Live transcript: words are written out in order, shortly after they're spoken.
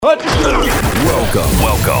Welcome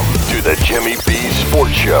to the Jimmy B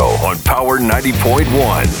Sports Show on Power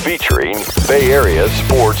 90.1, featuring Bay Area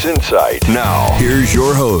Sports Insight. Now, here's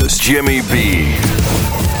your host, Jimmy B.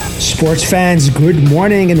 Sports fans, good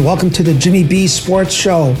morning and welcome to the Jimmy B Sports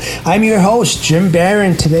Show. I'm your host, Jim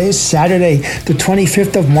Barron. Today is Saturday, the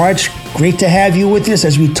 25th of March. Great to have you with us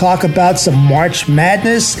as we talk about some March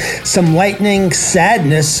Madness, some lightning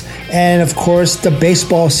sadness, and of course, the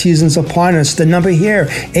baseball season's upon us. The number here,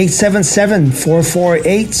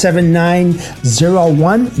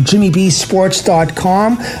 877-448-7901,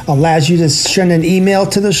 jimmybsports.com, allows you to send an email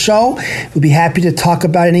to the show. We'll be happy to talk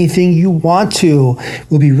about anything you want to.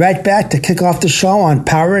 We'll be right back to kick off the show on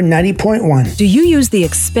Power 90.1. Do you use the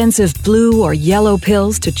expensive blue or yellow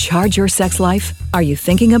pills to charge your sex life? Are you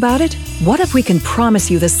thinking about it? What if we can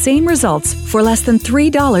promise you the same results for less than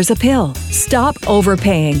 $3 a pill? Stop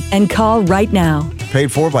overpaying and call right now.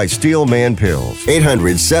 Paid for by Steel Man Pills.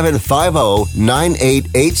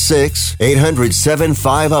 800-750-9886.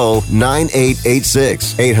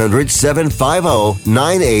 800-750-9886.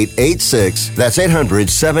 800-750-9886. That's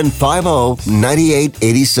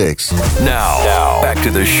 800-750-9886. Now, back to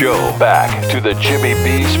the show. Back to the Jimmy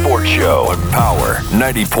B Sports Show on Power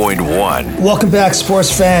 90.1. Welcome back,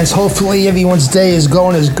 sports fans. Hopefully everyone's day is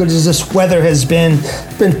going as good as this weather has been.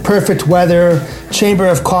 It's been perfect weather, Chamber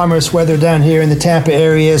of Commerce weather down here in the Tampa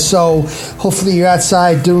area. So hopefully you're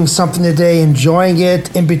outside doing something today, enjoying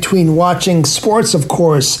it, in between watching sports, of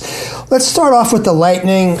course. Let's start off with the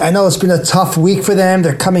Lightning. I know it's been a tough week for them.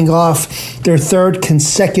 They're coming off their third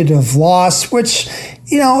consecutive loss, which,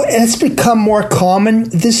 you know, it's become more common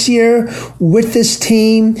this year with this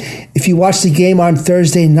team. If you watch the game on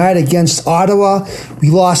Thursday night against Ottawa, we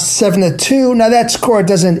lost 7-2. Now, that score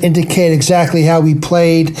doesn't indicate exactly how we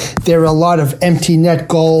played. There were a lot of empty net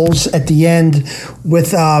goals at the end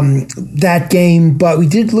with that game, but we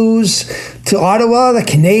did lose to Ottawa, the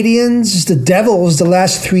Canadians, the Devils, the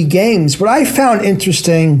last three games. What I found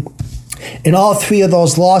interesting, in all three of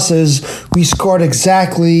those losses, we scored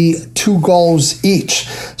exactly 2 goals each.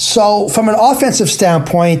 So from an offensive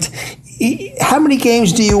standpoint, how many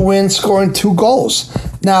games do you win scoring 2 goals?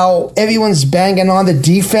 Now, everyone's banging on the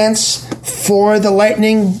defense for the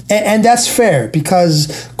Lightning, and that's fair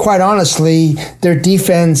because, quite honestly, their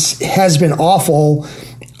defense has been awful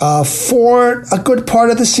for a good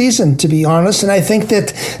part of the season, to be honest. And I think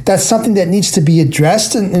that that's something that needs to be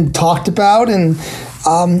addressed and talked about and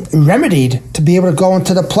remedied to be able to go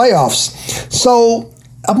into the playoffs. So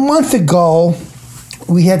a month ago,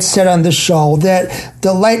 we had said on the show that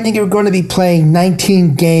the Lightning are going to be playing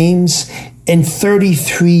 19 games in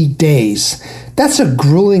 33 days. That's a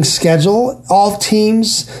grueling schedule. All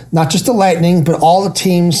teams, not just the Lightning, but all the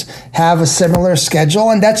teams have a similar schedule,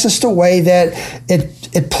 and that's just the way that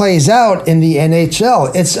it plays out in the NHL.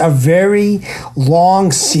 It's a very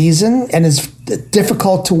long season, and it's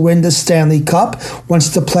difficult to win the Stanley Cup once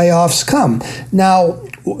the playoffs come. Now,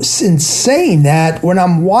 in saying that, when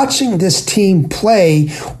I'm watching this team play,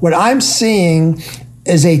 what I'm seeing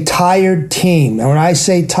is a tired team. And when I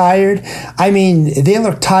say tired, I mean they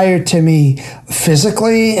look tired to me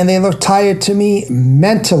physically and they look tired to me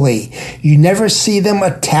mentally. You never see them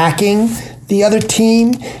attacking the other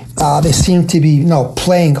team. They seem to be,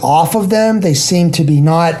 playing off of them. They seem to be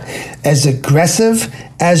not as aggressive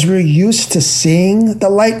as we're used to seeing the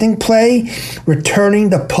Lightning play, returning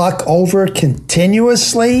the puck over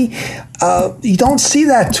continuously. You don't see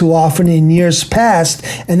that too often in years past,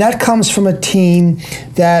 and that comes from a team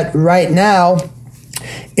that right now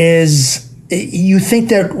is, you think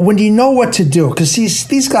that when you know what to do, because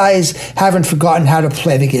these guys haven't forgotten how to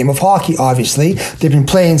play the game of hockey, obviously. They've been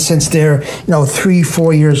playing since they're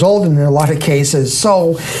 3-4 years old in a lot of cases.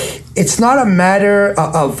 So it's not a matter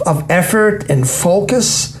of effort and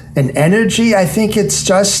focus and energy. I think it's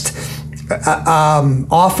just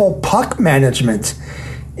awful puck management.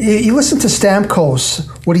 You listen to Stamkos,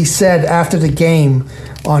 what he said after the game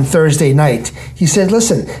on Thursday night. He said,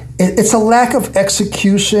 listen, it's a lack of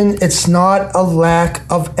execution. It's not a lack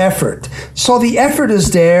of effort. So the effort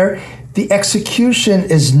is there. The execution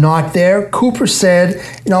is not there. Cooper said,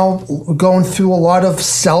 going through a lot of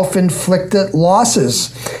self-inflicted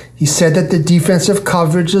losses. He said that the defensive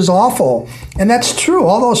coverage is awful. And that's true.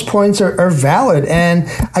 All those points are valid. And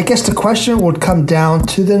I guess the question would come down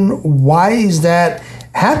to then, why is that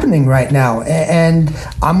happening right now? And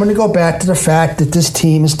I'm going to go back to the fact that this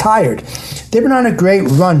team is tired. They've been on a great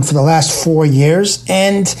run for the last 4 years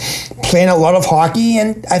and playing a lot of hockey,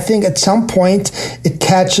 and I think at some point it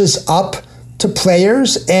catches up to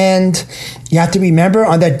players, and you have to remember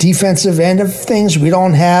on that defensive end of things, we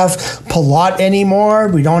don't have Palat anymore.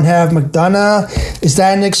 We don't have McDonough. Is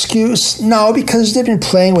that an excuse? No, because they've been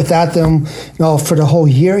playing without them, for the whole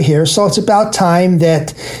year here. So it's about time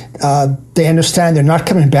that they understand they're not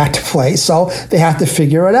coming back to play. So they have to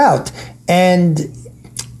figure it out. And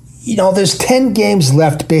there's 10 games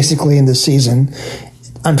left basically in the season.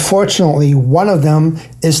 Unfortunately, one of them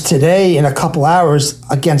is today in a couple hours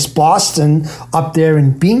against Boston up there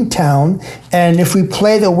in Beantown. And if we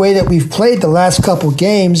play the way that we've played the last couple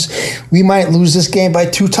games, we might lose this game by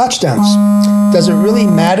 2 touchdowns. Does it really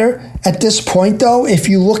matter at this point, though? If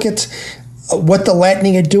you look at what the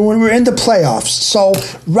Lightning are doing, we're in the playoffs. So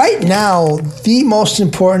right now, the most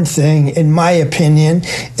important thing, in my opinion,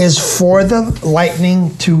 is for the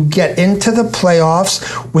Lightning to get into the playoffs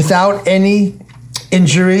without any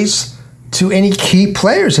injuries to any key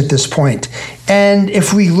players at this point. And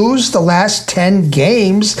if we lose the last 10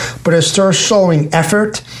 games, but are still showing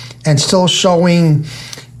effort and still showing,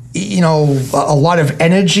 a lot of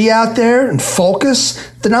energy out there and focus,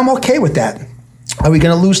 then I'm okay with that. Are we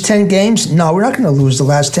going to lose 10 games? No, we're not going to lose the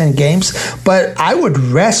last 10 games, but I would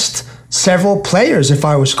rest several players if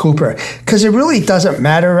I was Cooper, because it really doesn't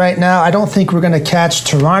matter right now. I don't think we're going to catch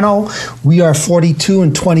Toronto. We are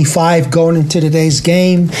 42-25 going into today's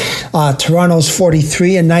game. Toronto's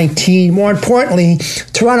 43-19. More importantly,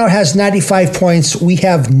 Toronto has 95 points. We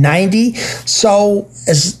have 90. So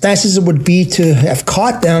as nice as it would be to have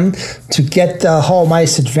caught them to get the home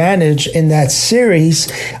ice advantage in that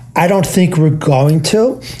series, I don't think we're going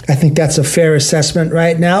to. I think that's a fair assessment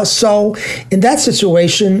right now. So in that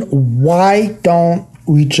situation, why don't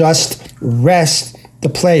we just rest the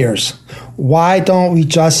players? Why don't we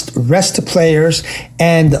just rest the players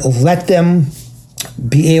and let them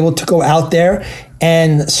be able to go out there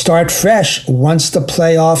and start fresh once the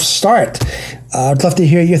playoffs start? I'd love to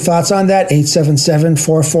hear your thoughts on that.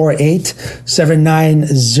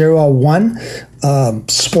 877-448-7901.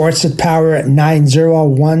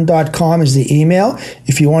 sports@power901.com is the email.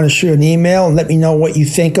 If you want to shoot an email and let me know what you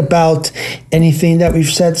think about anything that we've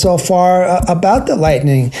said so far about the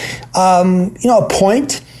Lightning.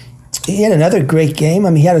 Point, he had another great game.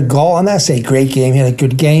 He had a goal. I'm not saying great game. He had a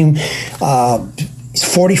good game. He's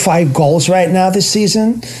 45 goals right now this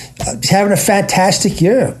season. He's having a fantastic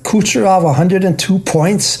year. Kucherov, 102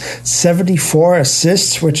 points, 74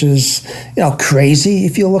 assists, which is, crazy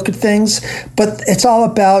if you look at things. But it's all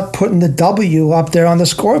about putting the W up there on the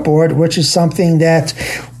scoreboard, which is something that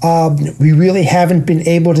we really haven't been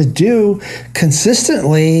able to do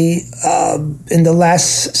consistently in the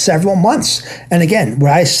last several months. And again,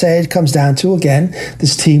 what I say it comes down to, again,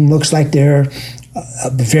 this team looks like they're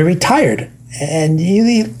very tired. And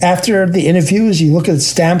after the interviews, you look at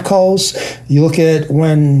Stamkos, you look at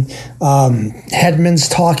when Hedman's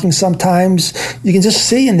talking sometimes, you can just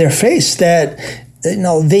see in their face that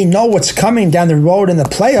they know what's coming down the road in the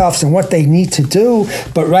playoffs and what they need to do.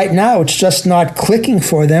 But right now, it's just not clicking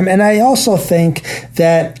for them. And I also think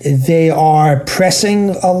that they are pressing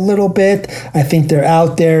a little bit. I think they're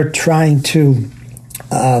out there trying to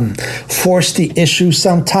force the issue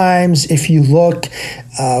sometimes. If you look,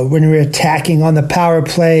 when we're attacking on the power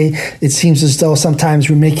play, it seems as though sometimes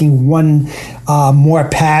we're making one more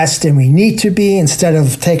pass than we need to be instead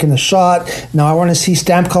of taking a shot. Now, I want to see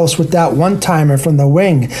Stamkos with that one-timer from the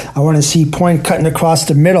wing. I want to see Point cutting across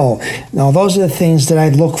the middle. Now, those are the things that I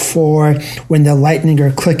look for when the Lightning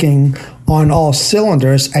are clicking on all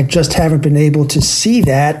cylinders. I just haven't been able to see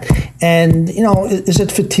that. And, is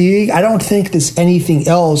it fatigue? I don't think there's anything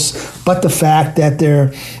else but the fact that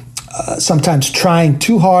they're sometimes trying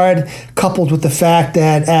too hard, coupled with the fact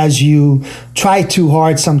that as you try too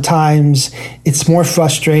hard, sometimes it's more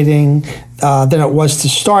frustrating than it was to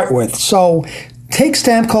start with. So take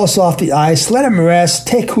Stamkos off the ice, let him rest,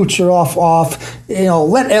 take Kucherov off,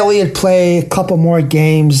 let Elliott play a couple more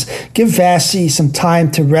games, give Vasi some time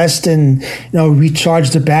to rest and,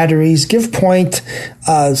 recharge the batteries, give Point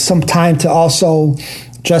some time to also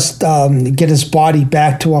just get his body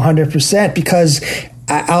back to 100%, because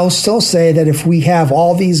I'll still say that if we have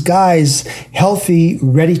all these guys healthy,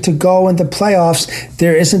 ready to go in the playoffs,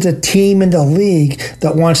 there isn't a team in the league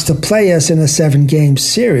that wants to play us in a 7-game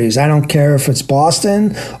series. I don't care if it's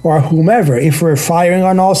Boston or whomever. If we're firing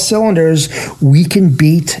on all cylinders, we can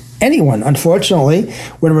beat anyone. Unfortunately,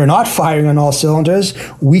 when we're not firing on all cylinders,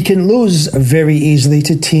 we can lose very easily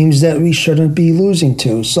to teams that we shouldn't be losing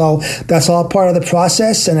to. So that's all part of the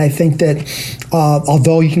process. And I think that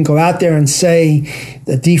although you can go out there and say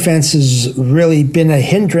the defense has really been a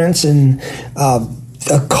hindrance and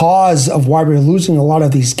a cause of why we're losing a lot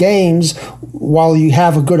of these games. While you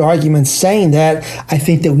have a good argument saying that, I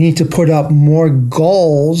think that we need to put up more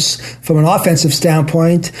goals from an offensive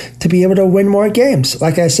standpoint to be able to win more games.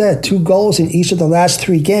 Like I said, 2 goals in each of the last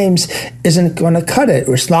 3 games isn't going to cut it.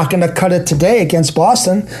 It's not going to cut it today against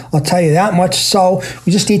Boston, I'll tell you that much. So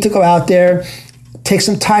we just need to go out there, take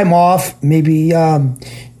some time off, maybe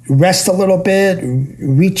rest a little bit,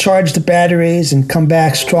 recharge the batteries, and come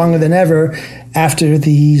back stronger than ever after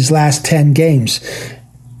these last 10 games.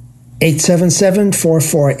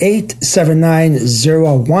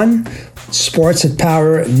 877-448-7901.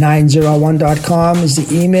 sports@power901.com is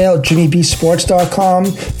the email. jimmybsports.com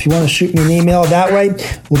if you want to shoot me an email that way.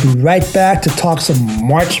 We'll be right back to talk some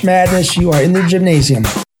March Madness. You are in the Jimnasium.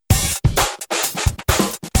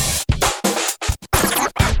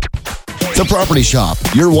 The Property Shop,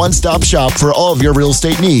 your one-stop shop for all of your real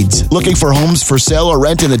estate needs. Looking for homes for sale or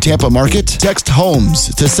rent in the Tampa market? Text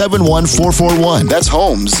HOMES to 71441. That's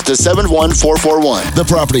HOMES to 71441. The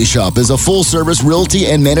Property Shop is a full-service realty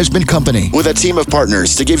and management company with a team of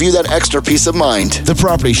partners to give you that extra peace of mind. The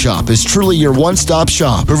Property Shop is truly your one-stop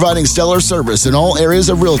shop, providing stellar service in all areas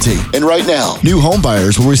of realty. And right now, new home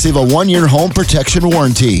buyers will receive a 1-year home protection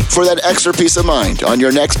warranty for that extra peace of mind on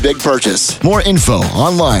your next big purchase. More info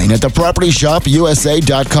online at thepropertyshopUSA.com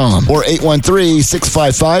or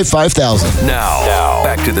 813-655-5000. Now,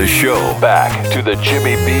 back to the show. Back to the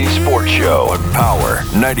Jimmy B Sports Show on Power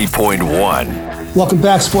 90.1. Welcome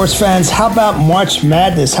back, sports fans. How about March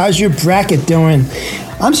Madness? How's your bracket doing?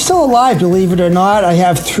 I'm still alive, believe it or not. I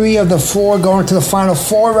have 3 of the 4 going to the Final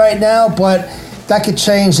Four right now, but that could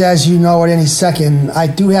change, as you know, at any second. I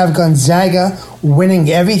do have Gonzaga winning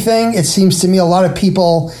everything. It seems to me a lot of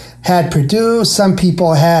people had Purdue, some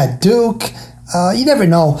people had Duke. You never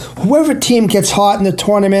know. Whoever team gets hot in the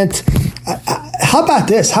tournament. How about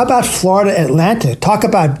this? How about Florida Atlantic? Talk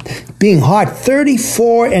about being hot.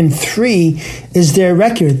 34-3 is their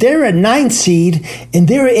record. They're a 9 seed, and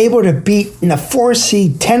they were able to beat a 4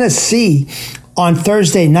 seed Tennessee on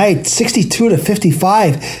Thursday night,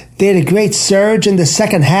 62-55. They had a great surge in the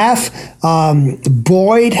second half.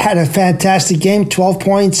 Boyd had a fantastic game, 12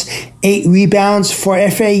 points, 8 rebounds for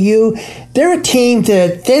FAU. They're a team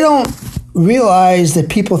that they don't realize that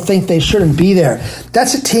people think they shouldn't be there.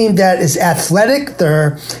 That's a team that is athletic.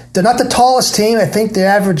 They're not the tallest team. I think they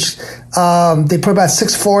average, they put about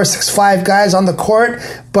 6'4", 6'5" guys on the court.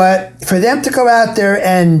 But for them to go out there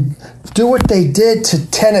and do what they did to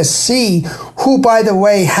Tennessee, who, by the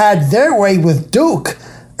way, had their way with Duke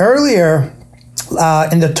earlier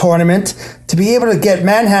in the tournament, to be able to get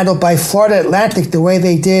manhandled by Florida Atlantic the way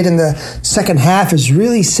they did in the second half is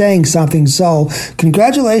really saying something. So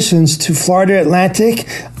congratulations to Florida Atlantic.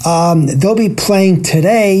 They'll be playing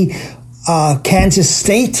today Kansas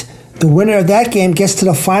State. The winner of that game gets to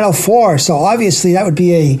the Final Four. So obviously that would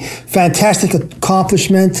be a fantastic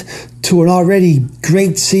accomplishment to an already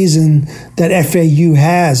great season that FAU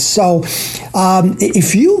has. So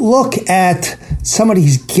if you look at some of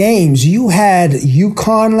these games, you had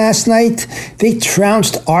UConn last night. They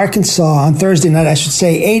trounced Arkansas on Thursday night, I should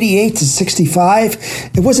say,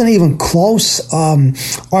 88-65. It wasn't even close.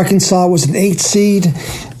 Arkansas was an 8 seed.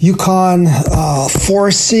 UConn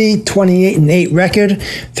 4 seed, 28-8 record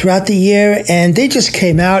throughout the year, and they just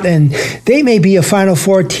came out and they may be a Final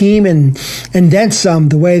Four team and then some,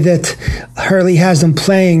 the way that Hurley has them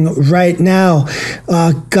playing right now.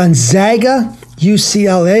 Gonzaga,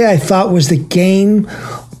 UCLA, I thought was the game,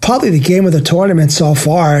 probably the game of the tournament so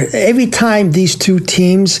far. Every time these two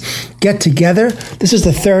teams get together, this is the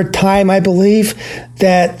 3rd time, I believe,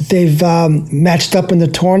 that they've matched up in the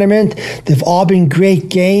tournament. They've all been great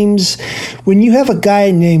games. When you have a guy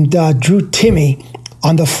named Drew Timme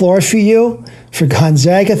on the floor for you, for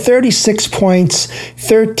Gonzaga, 36 points,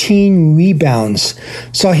 13 rebounds.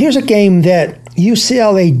 So here's a game that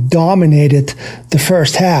UCLA dominated the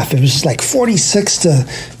first half. It was like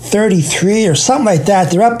 46-33 or something like that.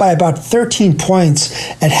 They're up by about 13 points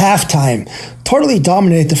at halftime. Totally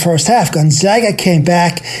dominated the first half. Gonzaga came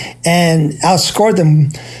back and outscored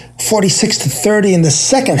them 46-30 in the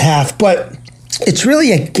second half. But it's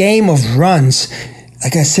really a game of runs.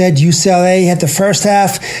 Like I said, UCLA had the first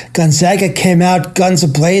half. Gonzaga came out guns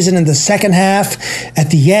a-blazing in the second half. At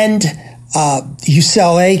the end,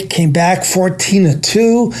 UCLA came back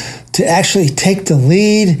 14-2 to actually take the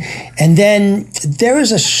lead. And then there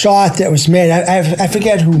was a shot that was made. I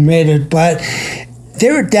forget who made it, but they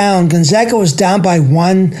were down. Gonzaga was down by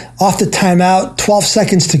 1 off the timeout, 12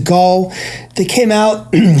 seconds to go. They came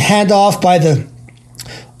out, handoff by the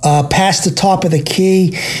past the top of the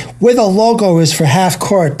key, where the logo is for half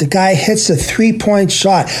court. The guy hits a 3-point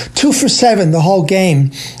shot, 2 for 7 the whole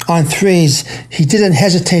game on threes. He didn't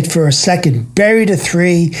hesitate for a second, buried a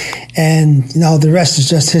 3, and the rest is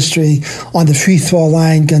just history. On the free throw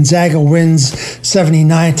line, Gonzaga wins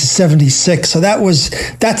 79-76. So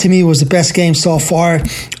that to me was the best game so far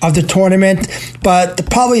of the tournament. But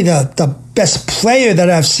probably the best player that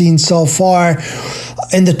I've seen so far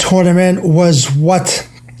in the tournament was what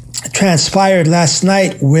transpired last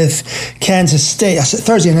night with Kansas State,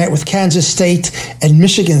 Thursday night with Kansas State and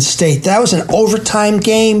Michigan State. That was an overtime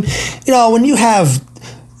game. When you have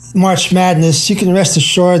March Madness, you can rest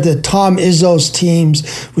assured that Tom Izzo's teams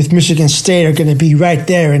with Michigan State are going to be right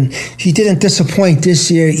there, and he didn't disappoint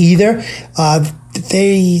this year either.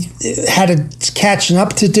 They had catching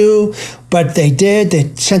up to do, but they did.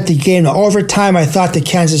 They sent the game to overtime. I thought that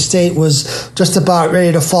Kansas State was just about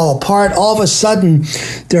ready to fall apart. All of a sudden,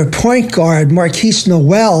 their point guard, Marquise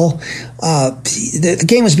Noel, the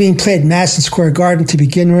game was being played at Madison Square Garden to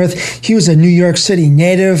begin with. He was a New York City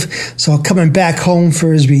native, so coming back home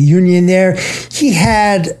for his reunion there, he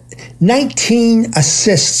had 19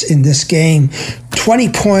 assists in this game, 20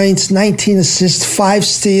 points, 19 assists, 5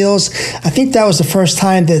 steals. I think that was the first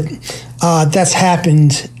time that that's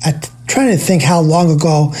happened. I'm trying to think how long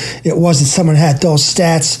ago it was that someone had those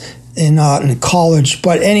stats in college.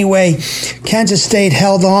 But anyway, Kansas State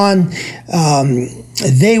held on.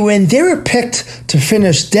 They win. They were picked to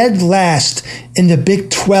finish dead last in the Big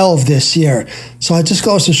 12 this year. So it just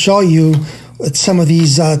goes to show you that some of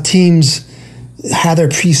these teams, how their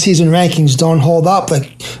preseason rankings don't hold up.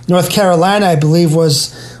 Like North Carolina, I believe,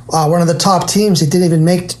 was one of the top teams. They didn't even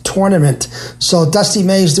make the tournament. So Dusty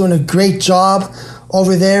May is doing a great job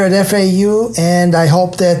over there at FAU, and I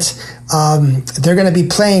hope that they're going to be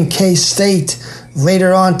playing K-State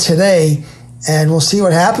later on today, and we'll see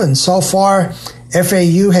what happens. So far,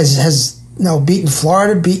 FAU has beaten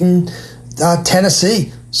Florida, beaten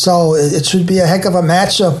Tennessee. So it should be a heck of a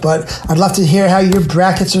matchup, but I'd love to hear how your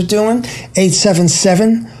brackets are doing.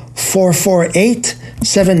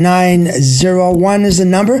 877-448-7901 is the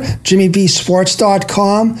number.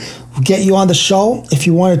 JimmyBSports.com. We'll get you on the show if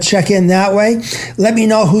you want to check in that way. Let me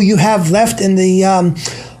know who you have left in the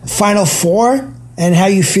Final Four and how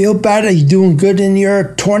you feel about it. Are you doing good in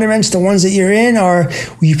your tournaments, the ones that you're in, or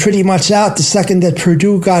were you pretty much out the second that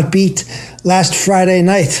Purdue got beat last Friday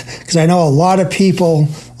night? Because I know a lot of people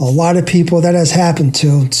that has happened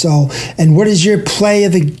to. So, and what is your play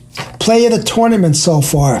of the tournament so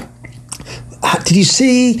far? Did you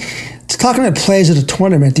see? Talking about plays of the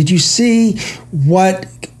tournament, did you see what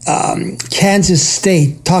Kansas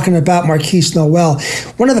State, talking about Marquise Noel,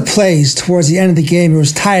 one of the plays towards the end of the game, it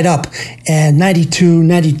was tied up, and 92,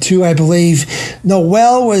 I believe.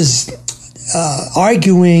 Noel was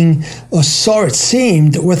arguing, or so it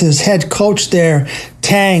seemed, with his head coach there,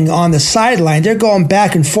 Tang, on the sideline. They're going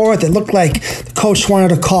back and forth. It looked like the coach wanted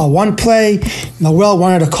to call one play, Noel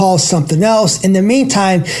wanted to call something else. In the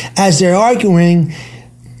meantime, as they're arguing,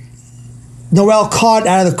 Noel caught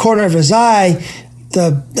out of the corner of his eye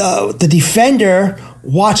the defender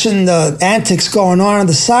watching the antics going on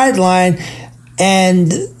the sideline,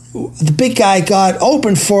 and the big guy got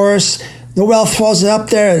open for us. Noel throws it up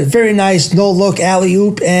there, a very nice no-look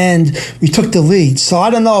alley-oop, and we took the lead. So I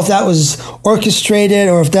don't know if that was orchestrated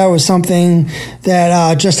or if that was something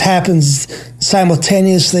that just happens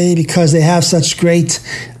simultaneously because they have such great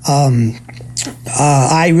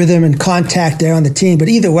eye rhythm and contact there on the team. But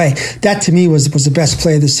either way, that to me was the best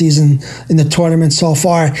play of the season in the tournament so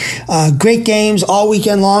far. Great games all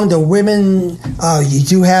weekend long. The women, you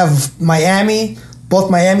do have Miami. Both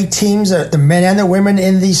Miami teams, the men and the women,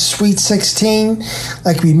 in the Sweet 16.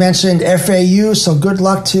 Like we mentioned, FAU, so good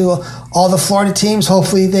luck to all the Florida teams.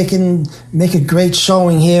 Hopefully they can make a great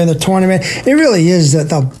showing here in the tournament. It really is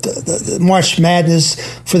the March Madness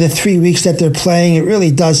for the 3 weeks that they're playing. It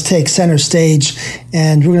really does take center stage,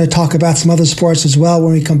 and we're going to talk about some other sports as well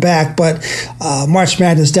when we come back. But March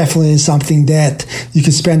Madness definitely is something that you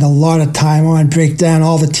can spend a lot of time on, break down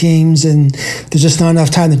all the teams, and there's just not enough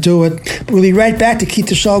time to do it. But we'll be right back to keep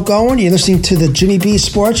the show going. You're listening to the Jimmy B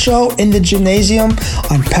Sports Show in the Jimnasium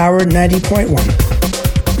on Power 90.1.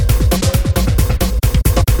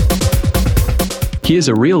 Here's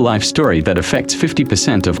a real-life story that affects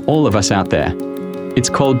 50% of all of us out there. It's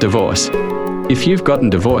called divorce. If you've gotten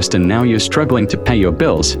divorced and now you're struggling to pay your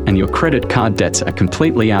bills and your credit card debts are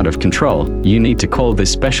completely out of control, you need to call this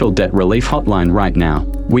special debt relief hotline right now.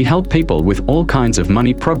 We help people with all kinds of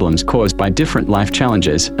money problems caused by different life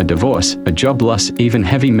challenges, a divorce, a job loss, even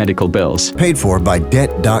heavy medical bills. Paid for by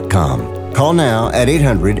Debt.com. Call now at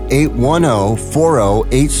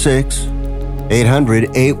 800-810-4086.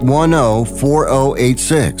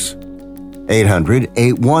 800-810-4086.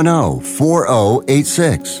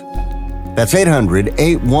 800-810-4086. That's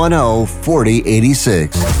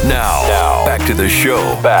 800-810-4086. Now, back to the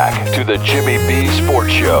show. Back to the Jimmy B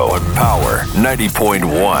Sports Show on Power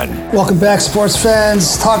 90.1. Welcome back, sports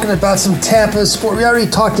fans. Talking about some Tampa sport. We already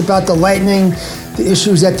talked about the Lightning, the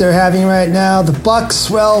issues that they're having right now. The Bucks,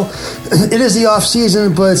 well, it is the off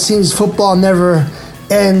season, but it seems football never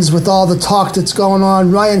ends with all the talk that's going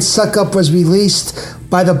on. Ryan Suckup was released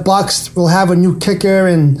by the Bucks. We'll have a new kicker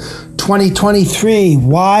in 2023.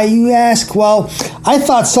 Why, you ask? Well, I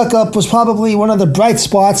thought Suckup was probably one of the bright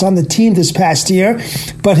spots on the team this past year,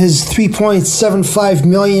 but his $3.75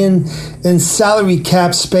 million in salary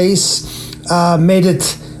cap space made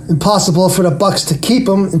it impossible for the Bucks to keep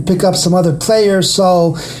him and pick up some other players.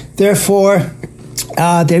 So, therefore,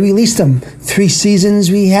 they released him. 3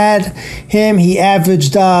 seasons we had him. He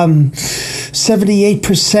averaged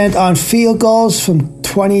 78% on field goals from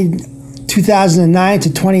 2009 to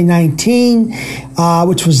 2019,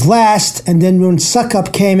 which was last. And then when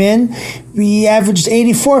Suckup came in, we averaged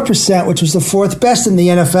 84%, which was the 4th best in the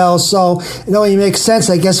NFL. So it only makes sense,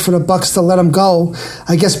 I guess, for the Bucks to let him go.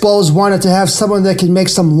 I guess Bowles wanted to have someone that could make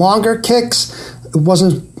some longer kicks. It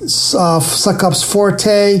wasn't Suckup's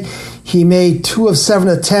forte. He made 2 of 7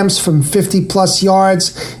 attempts from 50-plus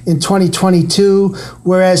yards in 2022,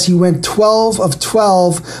 whereas he went 12 of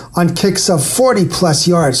 12 on kicks of 40-plus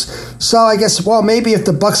yards. So I guess, well, maybe if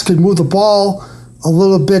the Bucks could move the ball a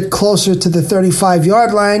little bit closer to the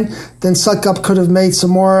 35-yard line, then Suckup could have made some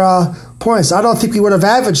more points. I don't think we would have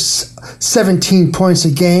averaged 17 points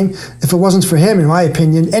a game if it wasn't for him, in my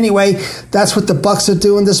opinion. Anyway, that's what the Bucks are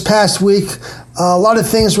doing this past week. A lot of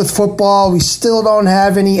things with football. We still don't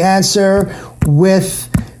have any answer with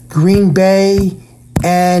Green Bay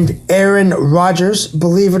and Aaron Rodgers,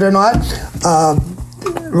 believe it or not.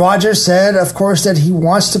 Rodgers said, of course, that he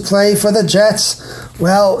wants to play for the Jets.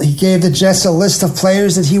 Well, he gave the Jets a list of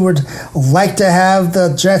players that he would like to have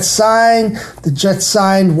the Jets sign. The Jets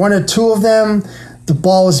signed 1 or 2 of them. The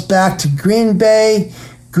ball is back to Green Bay.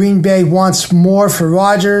 Green Bay wants more for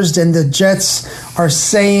Rodgers than the Jets are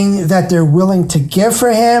saying that they're willing to give for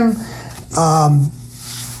him. The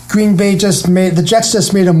Jets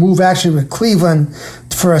just made a move actually with Cleveland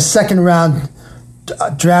for a 2nd round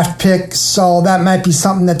draft pick, so that might be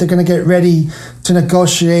something that they're going to get ready to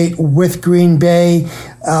negotiate with Green Bay.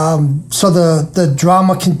 So the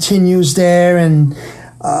drama continues there, and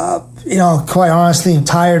quite honestly, I'm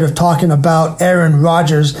tired of talking about Aaron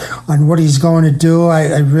Rodgers on what he's going to do.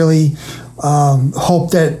 I really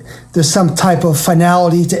hope that there's some type of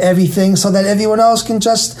finality to everything so that everyone else can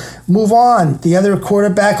just move on. The other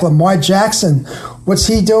quarterback, Lamar Jackson, what's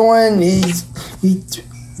he doing? He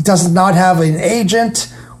does not have an agent,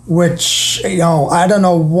 which, I don't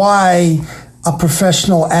know why a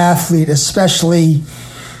professional athlete, especially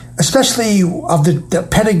of the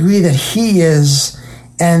pedigree that he is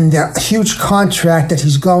and the huge contract that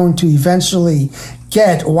he's going to eventually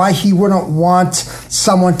get, why he wouldn't want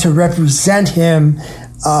someone to represent him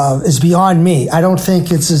is beyond me. I don't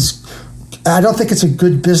think it's a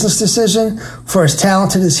good business decision for as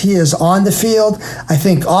talented as he is on the field. I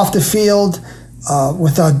think off the field,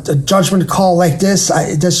 with a judgment call like this,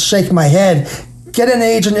 I just shake my head. Get an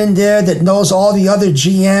agent in there that knows all the other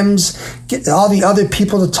GMs, get all the other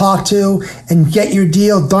people to talk to, and get your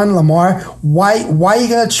deal done, Lamar. Why are you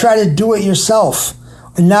going to try to do it yourself?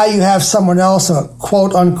 And now you have someone else, a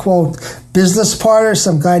quote-unquote business partner,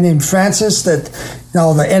 some guy named Francis, that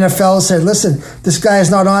the NFL said, listen, this guy is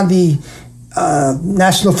not on the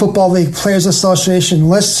National Football League Players Association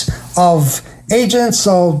list of agent,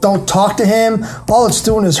 so don't talk to him. All it's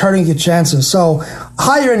doing is hurting your chances. So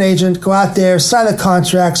hire an agent, go out there, sign a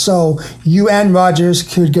contract so you and Rodgers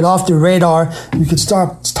could get off the radar. You could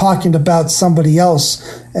start talking about somebody else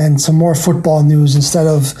and some more football news instead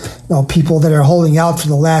of people that are holding out for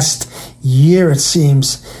the last year, it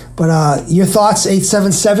seems. But your thoughts,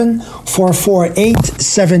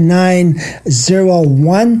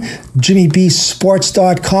 877-448-7901.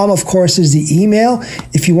 JimmyBsports.com, of course, is the email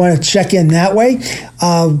if you want to check in that way.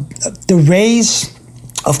 The Rays,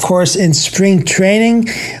 of course, in spring training,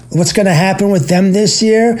 what's going to happen with them this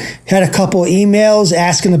year? Had a couple emails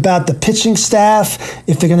asking about the pitching staff,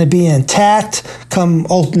 if they're going to be intact come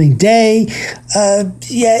opening day.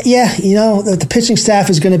 The pitching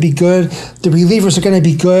staff is going to be good. The relievers are going to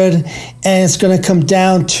be good. And it's going to come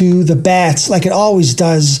down to the bats like it always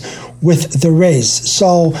does with the Rays.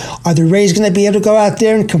 So are the Rays going to be able to go out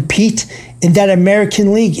there and compete in that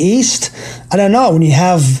American League East? I don't know. When you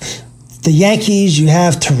have the Yankees, you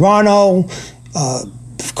have Toronto,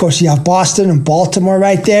 of course you have Boston and Baltimore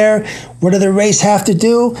right there. What do the Rays have to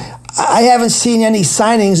do? I haven't seen any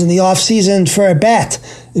signings in the offseason for a bat.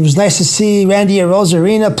 It was nice to see Randy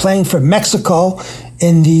Arozarena playing for Mexico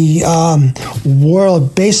in the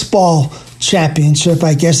World Baseball Championship,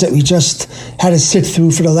 I guess, that we just had to sit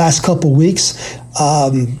through for the last couple weeks.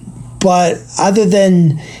 But other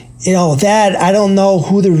than that, I don't know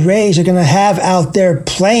who the Rays are going to have out there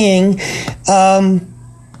playing.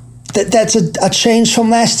 That's a change from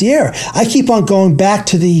last year. I keep on going back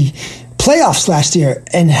to the playoffs last year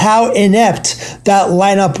and how inept that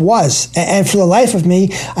lineup was. And for the life of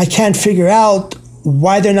me, I can't figure out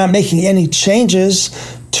why they're not making any changes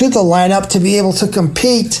to the lineup to be able to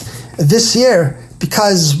compete this year,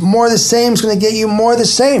 because more of the same is going to get you more of the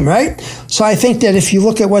same, right? So I think that if you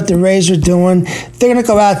look at what the Rays are doing, they're going to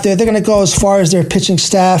go out there, they're going to go as far as their pitching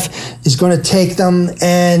staff is going to take them,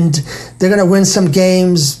 and they're going to win some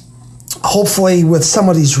games. Hopefully with some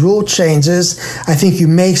of these rule changes, I think you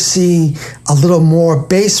may see a little more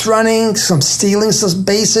base running, some stealing some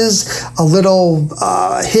bases, a little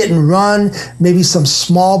hit and run, maybe some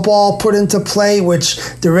small ball put into play, which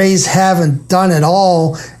the Rays haven't done at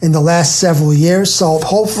all in the last several years. So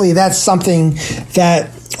hopefully that's something that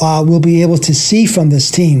we'll be able to see from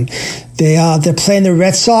this team. They're playing the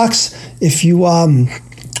Red Sox. If you want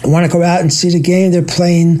to go out and see the game, they're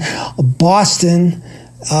playing Boston.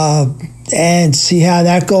 And see how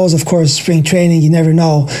that goes. Of course, spring training, you never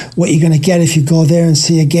know what you're going to get if you go there and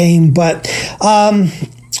see a game. But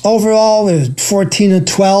overall, they're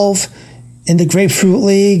 14-12 in the Grapefruit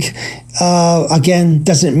League. Again,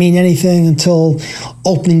 doesn't mean anything until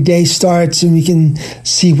opening day starts and we can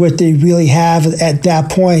see what they really have at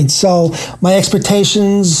that point. So my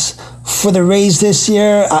expectations for the Rays this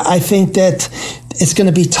year, I think that it's going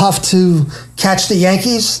to be tough to catch the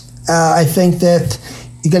Yankees. I think that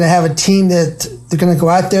you're going to have a team that they're going to go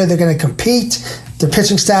out there, they're going to compete. The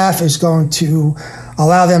pitching staff is going to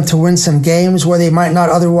allow them to win some games where they might not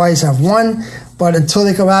otherwise have won. But until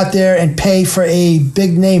they go out there and pay for a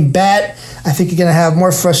big-name bat, I think you're going to have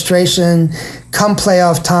more frustration come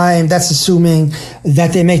playoff time. That's assuming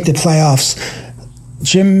that they make the playoffs.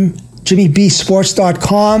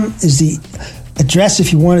 JimmyBSports.com is the address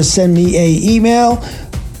if you want to send me an email.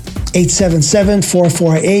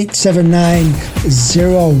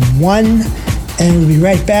 877-448-7901. And we'll be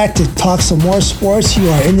right back to talk some more sports. You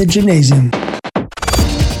are in the Jimnasium.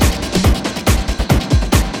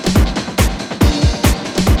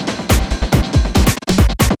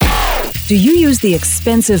 Do you use the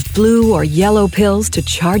expensive blue or yellow pills to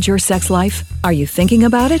charge your sex life? Are you thinking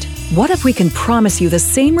about it? What if we can promise you the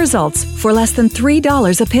same results for less than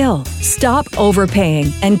 $3 a pill? Stop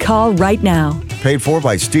overpaying and call right now. Paid for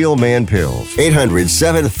by Steel Man Pills.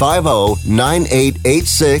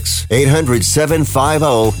 800-750-9886.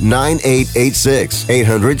 800-750-9886.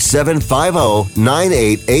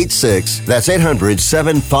 800-750-9886. That's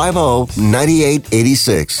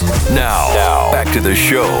 800-750-9886. Now, back to the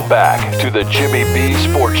show. Back to the Jimmy B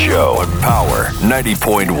Sports Show on Power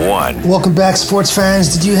 90.1. Welcome back, sports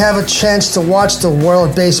fans. Did you have a chance to watch the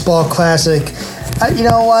World Baseball Classic? You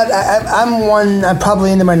know what? I'm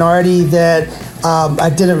probably in the minority that I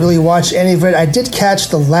didn't really watch any of it. I did catch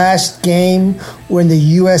the last game when the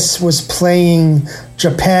U.S. was playing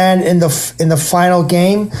Japan in the final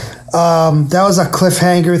game. That was a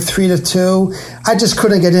cliffhanger, 3-2. I just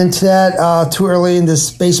couldn't get into that too early in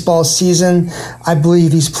this baseball season. I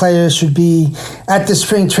believe these players should be at the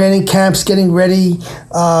spring training camps getting ready.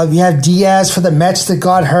 You have Diaz for the Mets that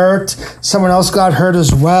got hurt. Someone else got hurt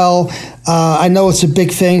as well. I know it's a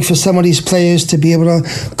big thing for some of these players to be able to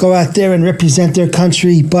go out there and represent their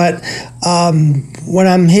country, but when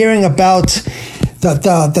I'm hearing about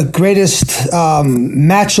the greatest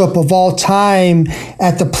matchup of all time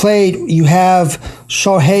at the plate, you have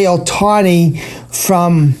Shohei Ohtani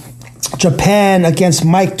from Japan against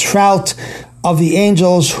Mike Trout of the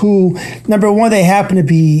Angels, who, number one, they happen to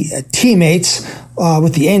be teammates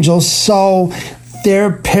with the Angels, so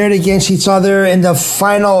they're paired against each other in the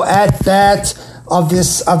final at-bat of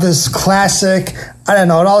this classic. I don't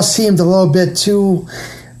know, it all seemed a little bit too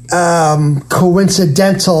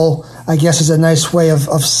coincidental, I guess is a nice way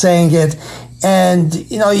of saying it. And,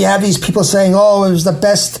 you have these people saying, oh, it was the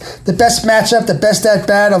best matchup, the best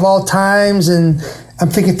at-bat of all times. And I'm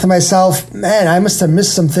thinking to myself, man, I must have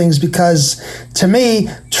missed some things, because to me,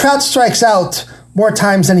 Trout strikes out more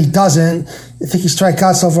times than he doesn't. I think he strikes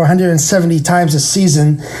out over 170 times a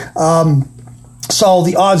season. So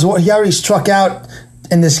the odds, he already struck out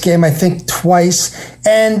in this game, I think, twice.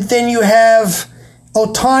 And then you have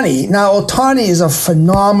Ohtani. Now, Ohtani is a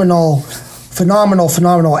phenomenal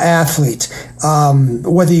athlete.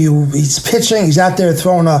 Whether he's pitching, he's out there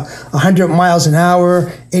throwing 100 miles an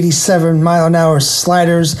hour, 87 mile an hour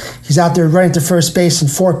sliders. He's out there running to first base in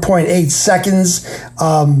 4.8 seconds,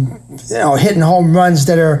 hitting home runs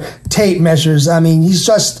that are tape measures. I mean,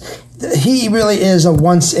 he really is a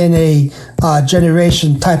once in a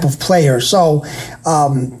generation type of player. So,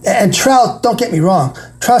 and Trout, don't get me wrong,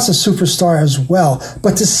 Trout's a superstar as well.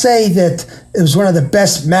 But to say that it was one of the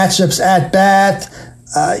best matchups at bat,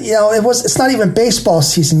 it's not even baseball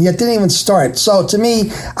season yet. Didn't even start. So to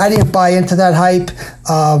me, I didn't buy into that hype.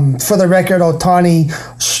 For the record, Ohtani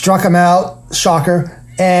struck him out, shocker,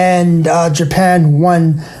 and Japan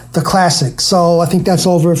won the Classic. So I think that's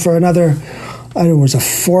over for another, I don't know, was it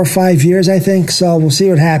 4 or 5 years, I think. So we'll see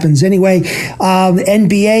what happens. Anyway, the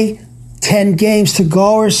NBA, 10 games to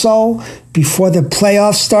go or so before the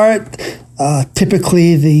playoffs start.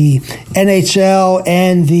 Typically, the NHL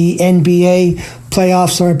and the NBA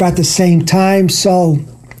playoffs are about the same time. So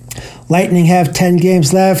Lightning have 10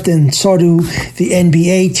 games left, and so do the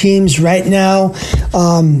NBA teams right now.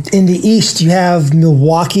 In the East, you have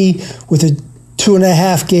Milwaukee with a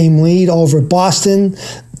 2.5 game lead over Boston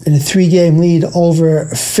and a 3-game lead over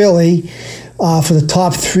Philly. For the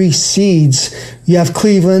top 3 seeds, you have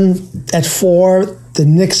Cleveland at 4, the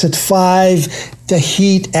Knicks at 5, the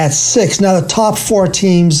Heat at 6. Now the top 4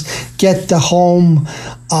 teams get the home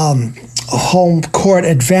court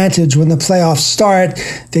advantage when the playoffs start.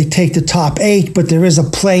 They take the top 8, but there is a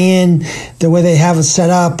play-in. The way they have it set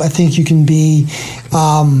up, I think you can be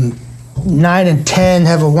 9 and 10,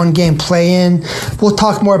 have a 1-game play-in. We'll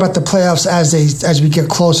talk more about the playoffs as we get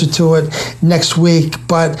closer to it next week.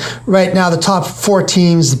 But right now, the top 4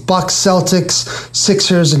 teams: Bucks, Celtics,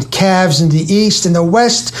 Sixers, and Cavs in the East. In the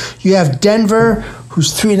West, you have Denver,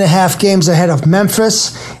 who's 3.5 games ahead of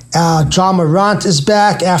Memphis. Ja Morant is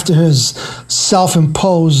back after his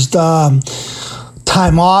self-imposed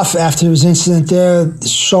time off after his incident there,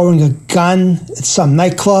 showing a gun at some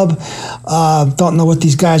nightclub. Don't know what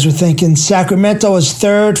these guys were thinking. Sacramento is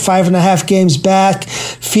 3rd, 5.5 games back.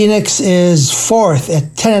 Phoenix is 4th at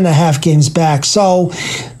 10.5 games back. So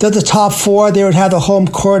they're the top 4. They would have the home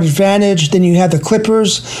court advantage. Then you have the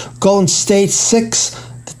Clippers, Golden State 6,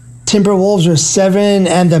 Timberwolves are 7,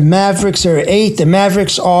 and the Mavericks are 8. The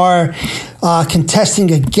Mavericks are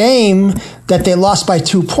contesting a game that they lost by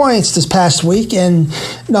 2 points this past week, and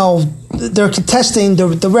they're contesting.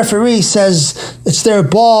 The referee says it's their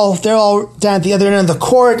ball. They're all down at the other end of the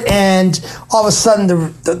court, and all of a sudden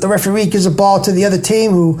the referee gives a ball to the other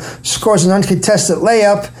team, who scores an uncontested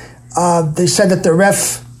layup. They said that the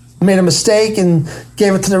ref made a mistake and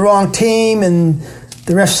gave it to the wrong team, and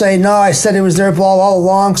the refs say, no, I said it was their ball all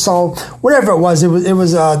along. So whatever it was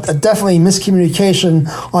a definitely miscommunication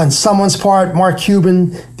on someone's part. Mark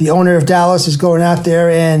Cuban, the owner of Dallas, is going out there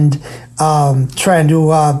and trying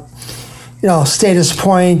to state his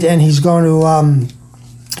point, and he's going to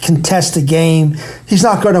contest the game. He's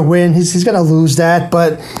not going to win. He's going to lose that.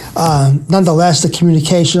 But nonetheless, the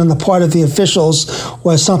communication on the part of the officials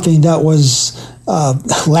was something that was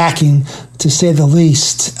lacking, to say the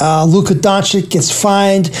least. Luka Doncic gets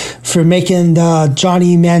fined for making the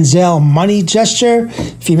Johnny Manziel money gesture.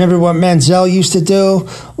 If you remember what Manziel used to do,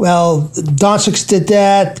 well, Doncic did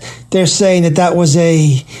that. They're saying that was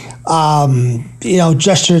a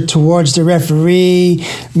gesture towards the referee,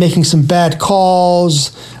 making some bad calls,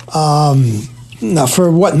 for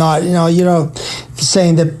whatnot,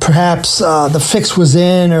 saying that perhaps the fix was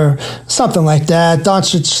in or something like that.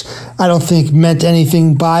 Doncic, I don't think, meant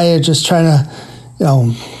anything by it, just trying to,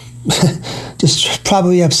 just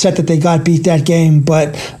probably upset that they got beat that game.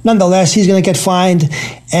 But nonetheless, he's going to get fined,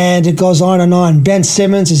 and it goes on and on. Ben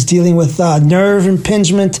Simmons is dealing with nerve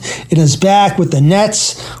impingement in his back with the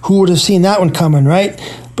Nets. Who would have seen that one coming, right?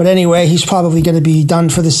 But anyway, he's probably going to be done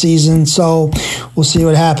for the season, so we'll see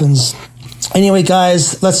what happens. Anyway,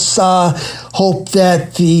 guys, let's hope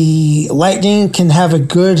that the Lightning can have a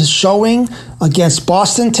good showing against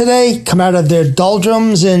Boston today, come out of their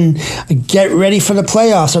doldrums, and get ready for the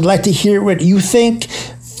playoffs. I'd like to hear what you think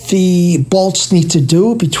the Bolts need to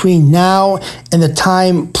do between now and the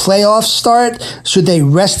time playoffs start. Should they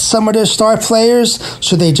rest some of their star players?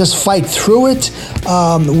 Should they just fight through it?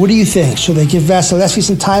 What do you think? Should they give Vasilevsky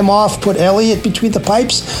some time off, put Elliott between the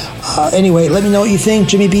pipes? Anyway, let me know what you think.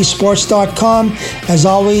 JimmyBSports.com. As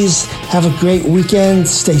always, have a great weekend.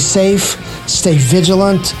 Stay safe. Stay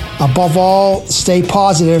vigilant. Above all, stay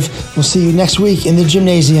positive. We'll see you next week in the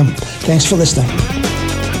Jimnasium. Thanks for listening.